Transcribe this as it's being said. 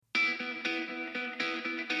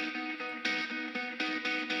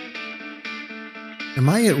Am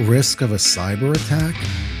I at risk of a cyber attack?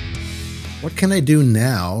 What can I do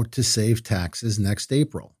now to save taxes next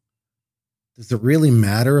April? Does it really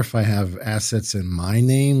matter if I have assets in my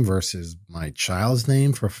name versus my child's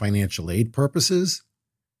name for financial aid purposes?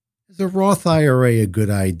 Is a Roth IRA a good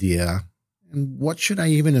idea? And what should I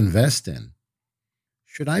even invest in?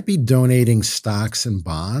 Should I be donating stocks and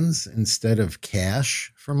bonds instead of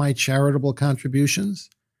cash for my charitable contributions?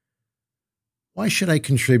 Why should I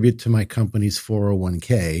contribute to my company's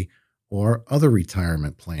 401k or other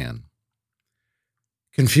retirement plan?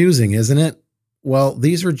 Confusing, isn't it? Well,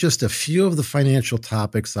 these are just a few of the financial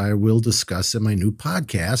topics I will discuss in my new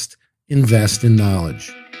podcast, Invest in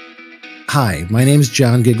Knowledge. Hi, my name is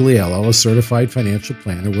John Gigliello, a certified financial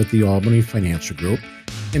planner with the Albany Financial Group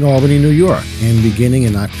in Albany, New York. And beginning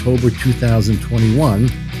in October 2021,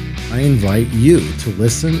 I invite you to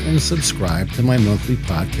listen and subscribe to my monthly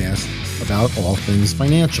podcast about all things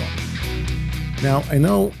financial. Now, I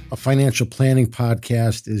know a financial planning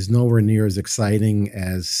podcast is nowhere near as exciting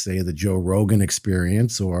as, say, the Joe Rogan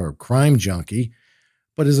Experience or Crime Junkie,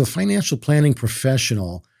 but as a financial planning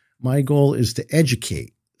professional, my goal is to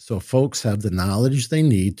educate so folks have the knowledge they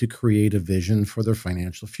need to create a vision for their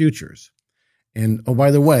financial futures. And, oh,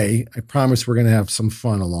 by the way, I promise we're going to have some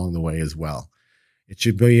fun along the way as well. It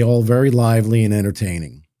should be all very lively and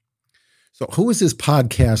entertaining. So who is this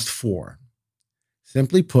podcast for?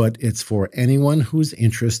 Simply put, it's for anyone who's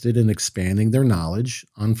interested in expanding their knowledge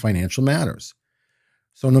on financial matters.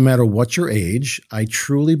 So no matter what your age, I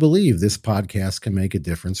truly believe this podcast can make a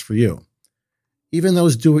difference for you. Even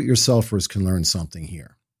those do-it-yourselfers can learn something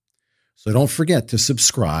here. So don't forget to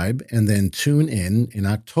subscribe and then tune in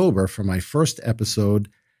October for my first episode,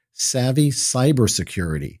 Savvy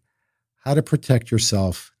Cybersecurity: How to Protect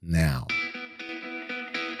Yourself Now.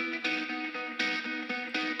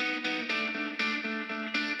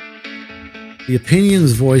 The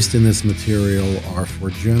opinions voiced in this material are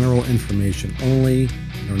for general information only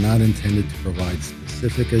and are not intended to provide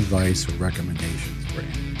specific advice or recommendations for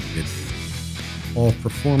any individual. All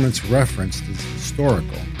performance referenced is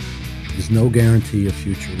historical. There is no guarantee of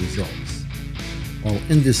future results. All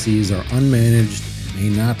indices are unmanaged and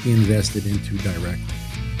may not be invested into directly.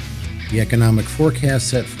 The economic forecast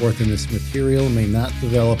set forth in this material may not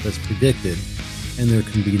develop as predicted, and there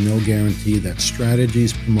can be no guarantee that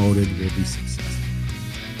strategies promoted will be successful.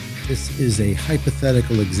 This is a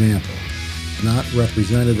hypothetical example, not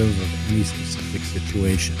representative of any specific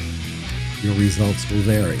situation. Your results will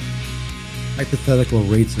vary. Hypothetical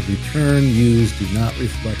rates of return used do not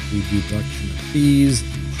reflect the deduction of fees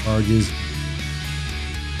and charges.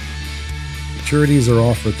 Securities are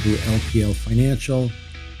offered through LPL Financial,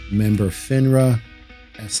 member FINRA,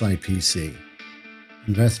 SIPC.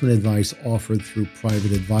 Investment advice offered through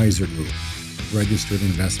Private Advisor Group, registered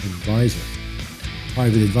investment advisor.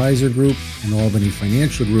 Private Advisor Group and Albany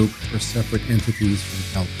Financial Group are separate entities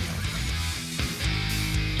from LPL.